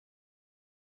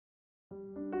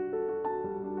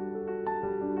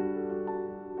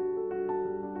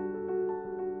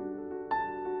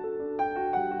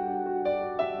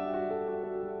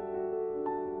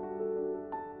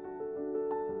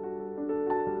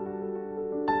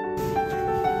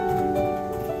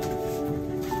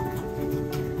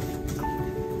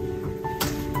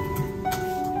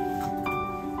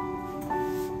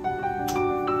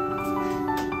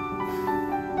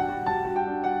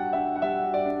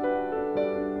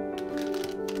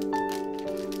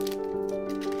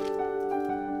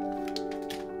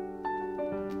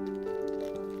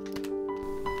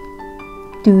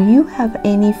Do you have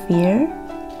any fear?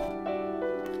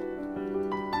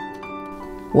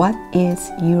 What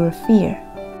is your fear?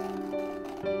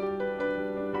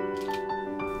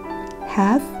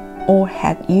 Have or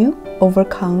had you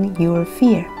overcome your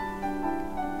fear?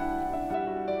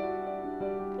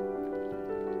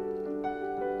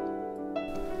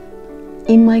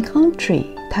 In my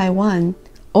country, Taiwan,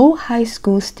 all high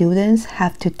school students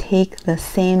have to take the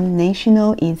same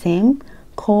national exam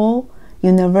called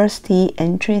University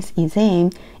Entrance Exam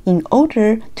in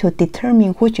order to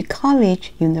determine which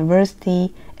college,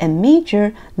 university, and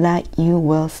major that you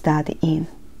will study in.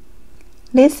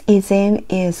 This exam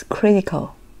is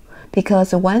critical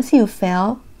because once you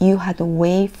fail, you have to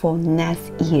wait for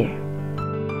next year.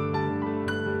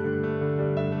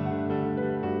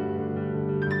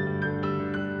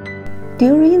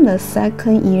 During the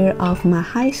second year of my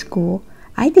high school,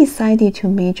 I decided to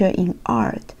major in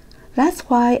art. That's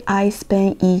why I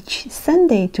spent each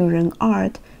Sunday to learn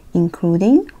art,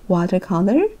 including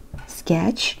watercolor,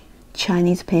 sketch,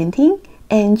 Chinese painting,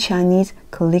 and Chinese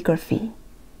calligraphy,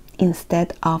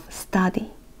 instead of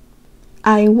study.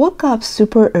 I woke up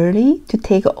super early to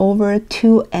take over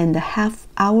 2.5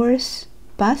 hours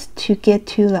bus to get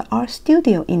to the art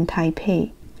studio in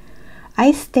Taipei.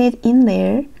 I stayed in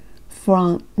there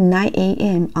from 9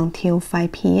 a.m. until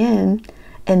 5 p.m.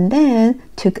 and then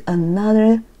took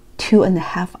another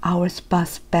 2.5 hours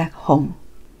bus back home.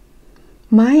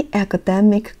 My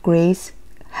academic grades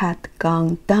had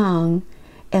gone down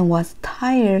and was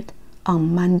tired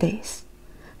on Mondays,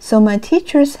 so my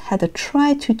teachers had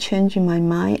tried to change my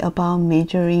mind about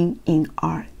majoring in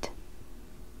art.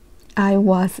 I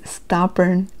was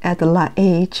stubborn at that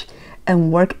age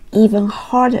and worked even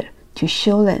harder to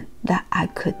show them that I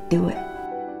could do it.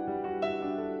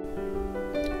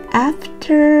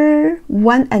 After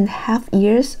 1.5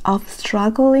 years of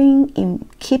struggling in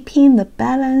keeping the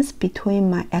balance between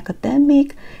my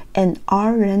academic and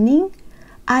art learning,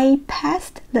 I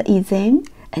passed the exam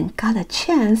and got a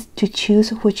chance to choose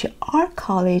which art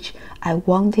college I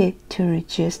wanted to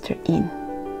register in.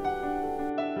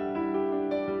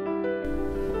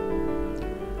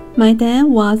 My dad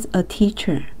was a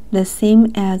teacher, the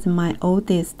same as my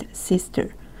oldest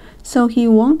sister, so he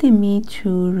wanted me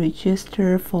to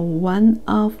register for one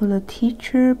of the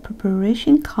teacher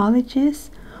preparation colleges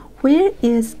where it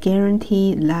is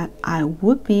guaranteed that I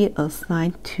would be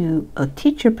assigned to a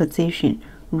teacher position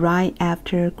right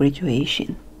after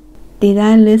graduation. Did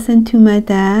I listen to my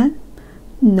dad?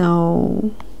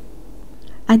 No.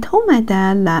 I told my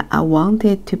dad that I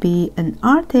wanted to be an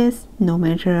artist no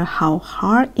matter how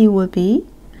hard it would be.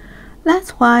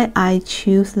 That's why I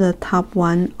chose the top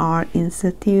 1 art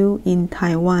institute in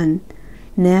Taiwan,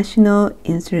 National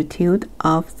Institute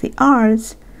of the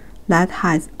Arts, that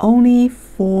has only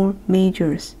 4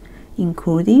 majors,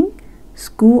 including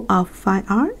School of Fine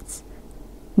Arts,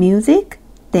 Music,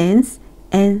 Dance,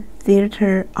 and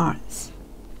Theater Arts.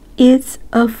 It's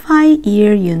a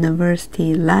 5-year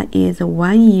university that is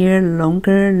 1 year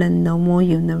longer than normal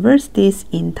universities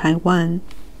in Taiwan.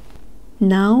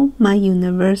 Now my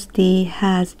university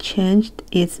has changed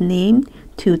its name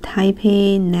to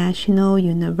Taipei National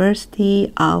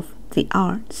University of the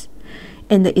Arts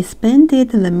and expanded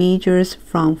the majors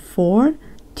from 4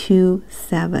 to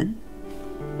 7.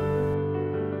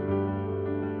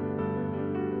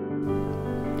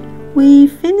 We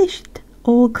finished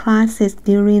all classes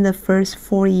during the first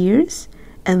 4 years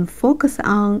and focused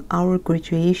on our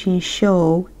graduation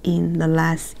show in the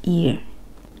last year.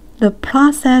 The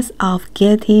process of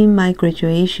getting my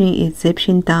graduation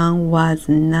exhibition done was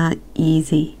not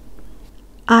easy.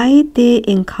 I did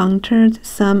encounter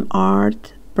some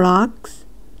art blocks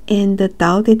and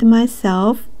doubted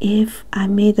myself if I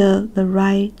made the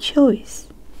right choice.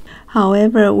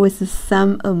 However, with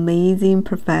some amazing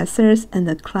professors and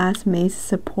the classmates'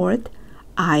 support,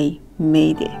 I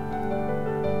made it.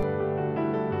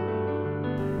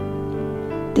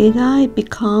 Did I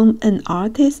become an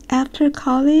artist after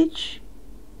college?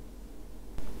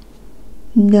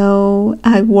 No,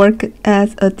 I worked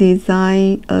as a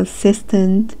design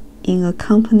assistant in a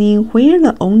company where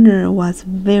the owner was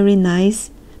very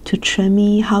nice to train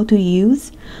me how to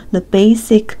use the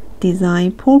basic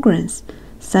design programs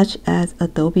such as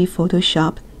Adobe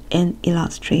Photoshop and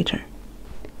Illustrator.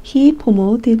 He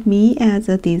promoted me as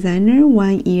a designer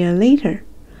 1 year later.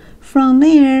 From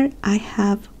there, I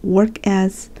have worked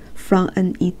as from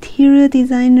an interior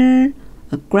designer,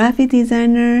 a graphic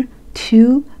designer,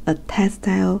 to a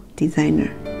textile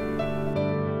designer.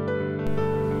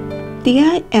 Did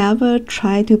I ever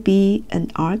try to be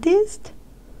an artist?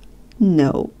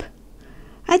 Nope.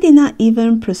 I did not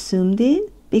even pursue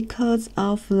it because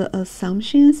of the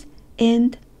assumptions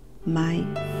and my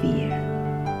fear.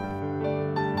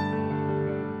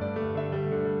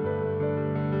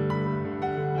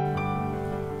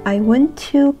 I went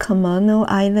to Kamano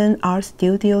Island Art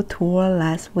Studio tour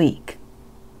last week.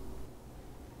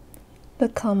 The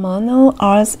Kamano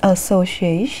Arts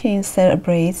Association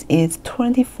celebrates its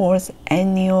 24th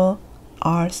annual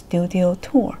art studio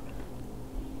tour.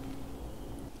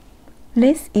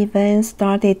 This event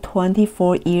started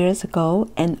 24 years ago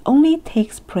and only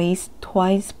takes place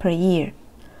twice per year.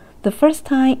 The first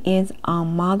time is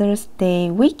on Mother's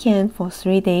Day weekend for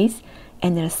 3 days,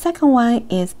 and the second one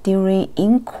is during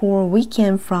Encore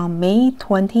weekend from May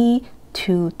 20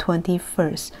 to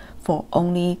 21st for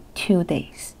only 2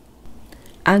 days.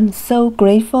 I'm so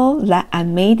grateful that I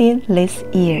made it this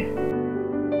year.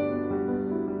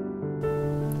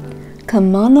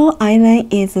 Kamano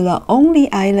Island is the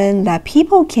only island that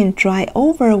people can drive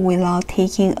over without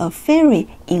taking a ferry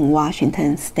in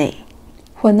Washington State.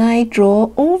 When I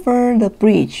drove over the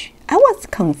bridge, I was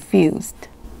confused.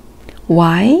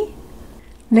 Why?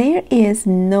 There is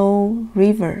no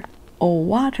river or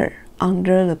water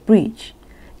under the bridge.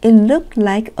 It looked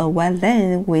like a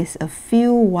wetland with a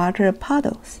few water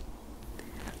puddles.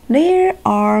 There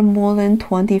are more than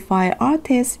 25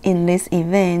 artists in this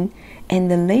event, and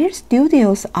their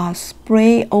studios are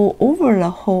spread all over the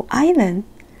whole island,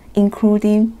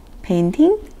 including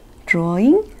painting,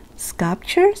 drawing,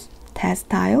 sculptures,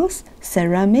 textiles,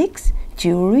 ceramics,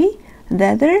 jewelry,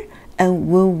 leather, and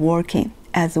woodworking,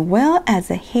 as well as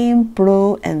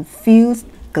hand-blown and fused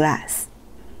glass.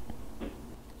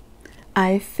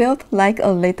 I felt like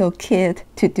a little kid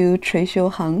to do treasure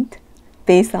hunt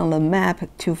based on the map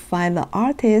to find the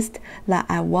artist that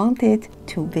I wanted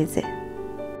to visit.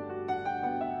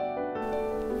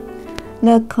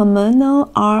 The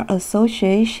Kamano Art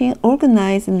Association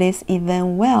organized this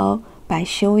event well by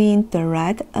showing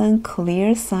direct and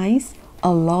clear signs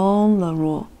along the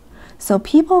road, so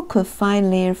people could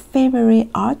find their favorite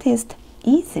artist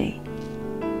easily.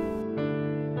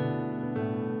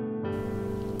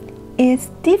 It's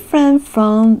different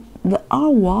from the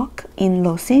art walk in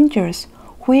Los Angeles,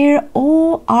 where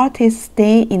all artists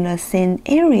stay in the same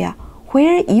area,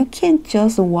 where you can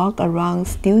just walk around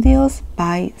studios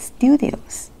by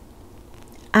studios.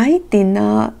 I did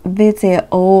not visit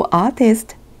all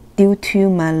artists due to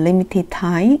my limited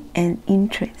time and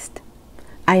interest.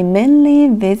 I mainly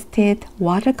visited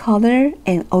watercolor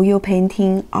and oil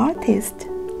painting artists.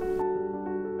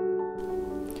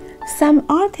 Some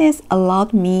artists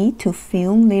allowed me to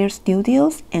film their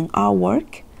studios and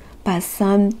artwork, but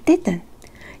some didn't.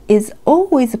 It's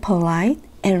always polite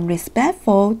and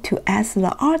respectful to ask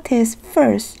the artist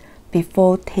first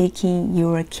before taking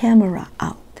your camera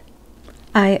out.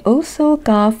 I also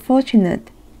got fortunate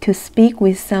to speak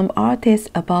with some artists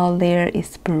about their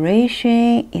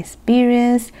inspiration,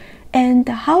 experience, and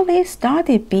how they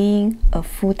started being a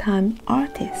full-time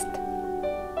artist.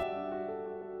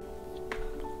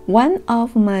 One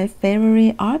of my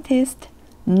favorite artists,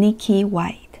 Nikki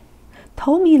White,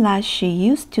 told me that she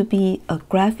used to be a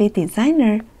graphic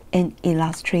designer and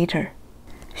illustrator.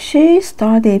 She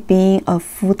started being a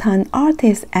full-time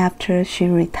artist after she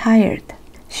retired.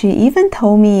 She even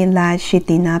told me that she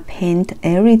did not paint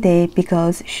every day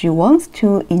because she wants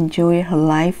to enjoy her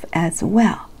life as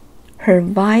well. Her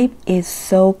vibe is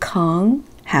so calm,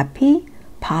 happy,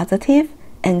 positive,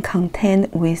 and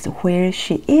content with where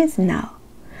she is now.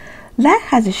 That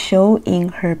has shown in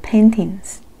her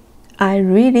paintings. I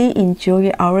really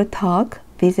enjoyed our talk,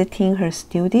 visiting her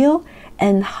studio,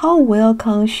 and how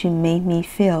welcome she made me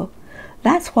feel.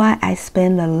 That's why I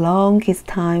spent the longest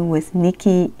time with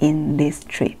Nikki in this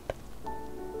trip.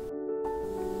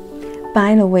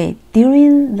 By the way,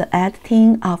 during the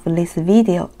editing of this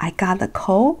video, I got a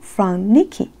call from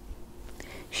Nikki.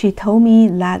 She told me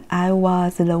that I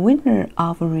was the winner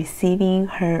of receiving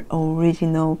her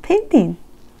original painting.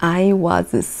 I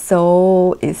was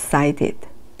so excited.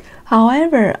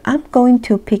 However, I'm going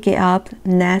to pick it up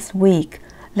next week.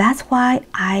 That's why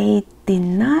I did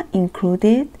not include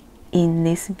it in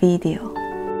this video.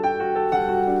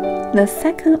 The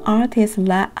second artist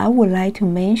that I would like to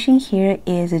mention here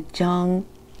is John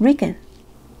Regan.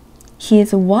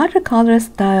 His watercolor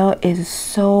style is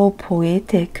so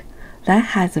poetic that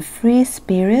has a free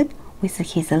spirit with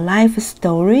his life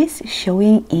stories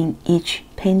showing in each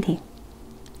painting.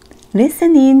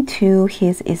 Listening to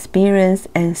his experience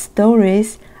and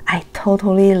stories, I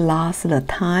totally lost the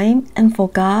time and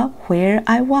forgot where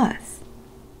I was.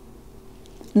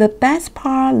 The best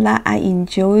part that I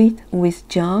enjoyed with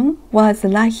John was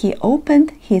that he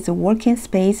opened his working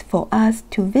space for us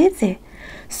to visit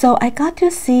So I got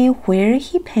to see where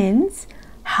he paints,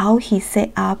 how he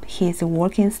set up his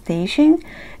working station,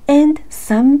 and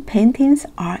some paintings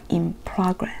are in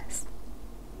progress.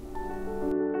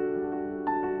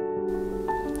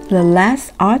 The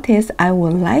last artist I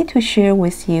would like to share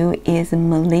with you is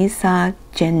Melissa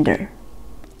Gender.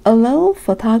 Although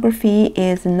photography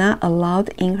is not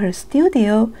allowed in her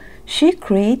studio, she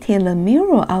created a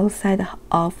mural outside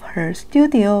of her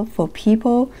studio for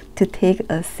people to take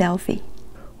a selfie.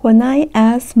 When I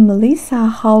asked Melissa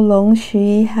how long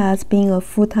she has been a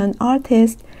full-time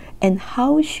artist and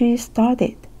how she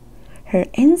started, her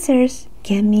answers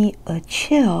gave me a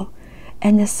chill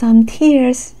and some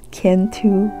tears came to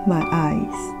my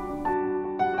eyes.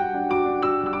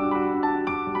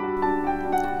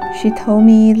 She told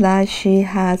me that she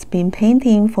has been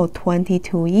painting for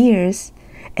 22 years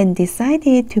and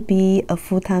decided to be a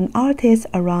full-time artist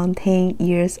around 10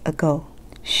 years ago.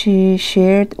 She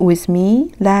shared with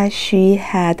me that she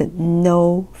had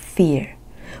no fear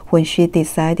when she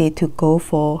decided to go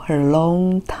for her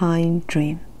long-time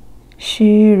dream.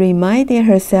 She reminded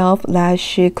herself that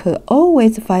she could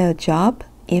always find a job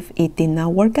if it did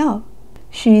not work out.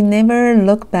 She never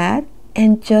looked back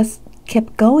and just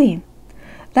kept going.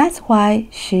 That's why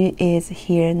she is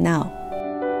here now.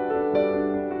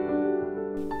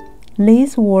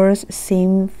 These words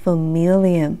seem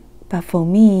familiar, but for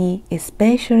me,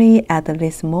 especially at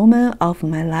this moment of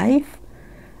my life,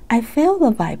 I felt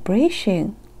a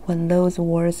vibration when those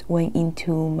words went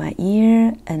into my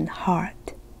ear and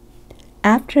heart.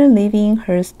 After leaving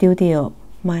her studio,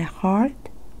 my heart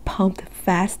pumped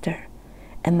faster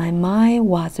and my mind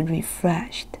was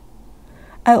refreshed.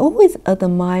 I always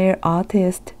admire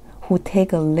artists who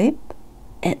take a leap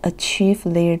and achieve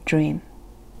their dream.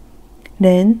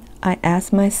 Then I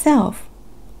ask myself,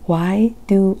 why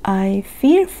do I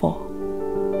fearful?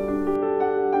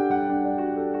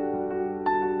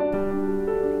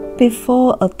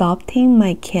 Before adopting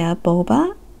my cat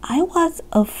Boba, I was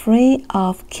afraid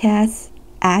of cats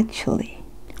actually.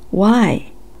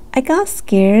 Why? I got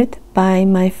scared by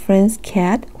my friend's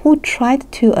cat who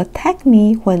tried to attack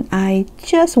me when I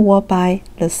just walked by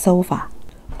the sofa.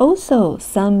 Also,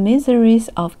 some miseries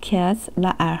of cats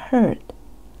that I heard.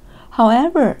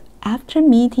 However, after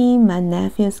meeting my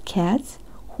nephew's cats,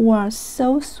 who are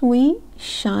so sweet,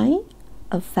 shy,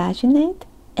 affectionate,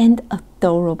 and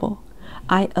adorable,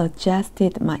 I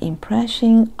adjusted my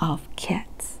impression of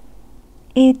cats.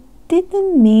 It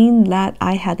didn't mean that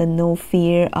I had no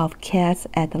fear of cats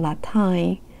at that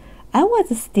time. I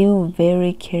was still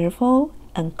very careful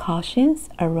and cautious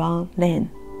around them.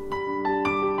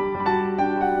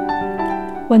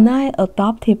 When I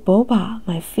adopted Boba,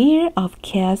 my fear of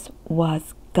cats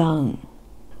was gone.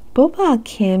 Boba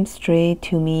came straight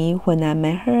to me when I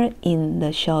met her in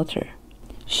the shelter.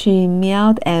 She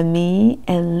meowed at me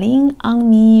and leaned on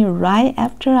me right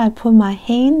after I put my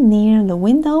hand near the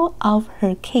window of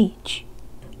her cage.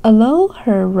 Although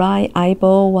her right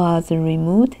eyeball was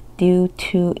removed due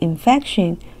to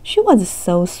infection, she was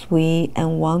so sweet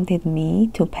and wanted me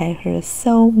to pet her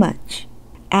so much.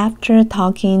 After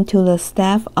talking to the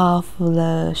staff of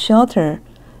the shelter,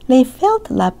 they felt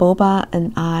that Boba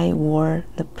and I were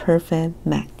the perfect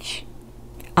match.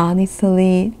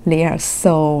 Honestly, they are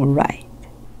so right.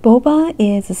 Boba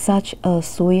is such a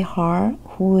sweetheart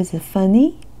who is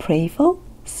funny, playful,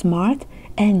 smart,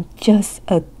 and just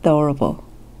adorable.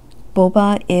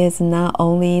 Boba is not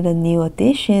only the new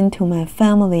addition to my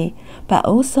family, but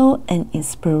also an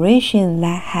inspiration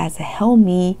that has helped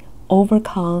me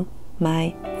overcome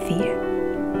my fear.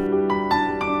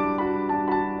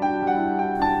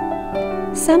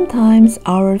 Sometimes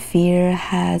our fear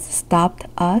has stopped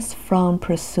us from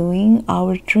pursuing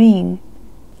our dream.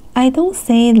 I don't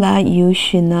say that you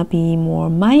should not be more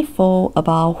mindful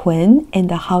about when and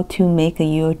how to make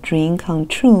your dream come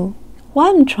true.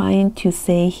 What I'm trying to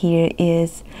say here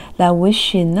is that we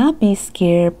should not be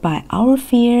scared by our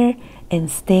fear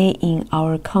and stay in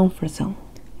our comfort zone.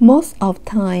 Most of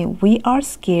the time, we are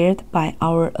scared by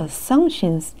our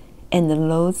assumptions and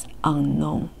those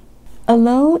unknown.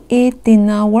 Although it did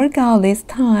not work out this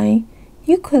time,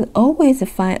 you could always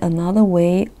find another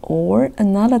way or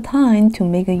another time to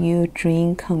make your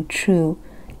dream come true,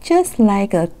 just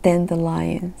like a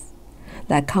dandelion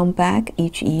that come back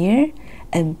each year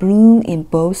and bloom in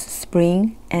both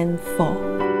spring and fall.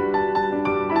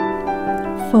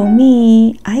 For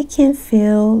me, I can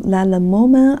feel that the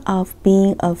moment of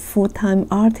being a full-time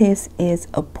artist is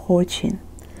approaching.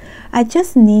 I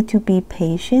just need to be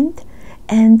patient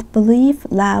and believe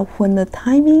that when the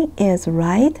timing is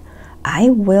right, I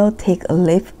will take a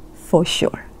leap for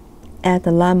sure. At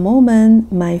that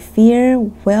moment, my fear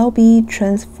will be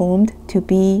transformed to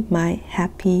be my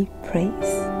happy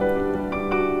praise.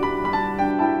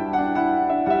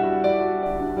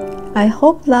 I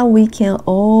hope that we can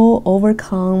all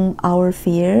overcome our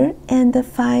fear and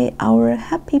find our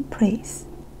happy praise.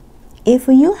 If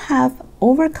you have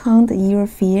overcome your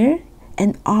fear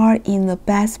and are in the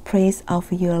best place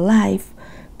of your life,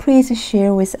 please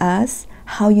share with us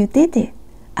how you did it.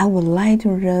 I would like to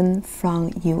learn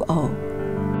from you all.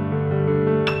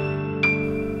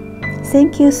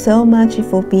 Thank you so much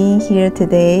for being here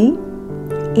today.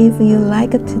 If you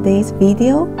like today's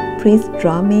video, please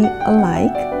drop me a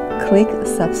like, click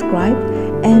subscribe,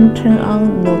 and turn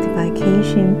on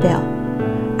notification bell.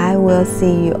 I will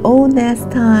see you all next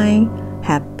time.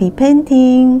 Happy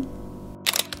painting!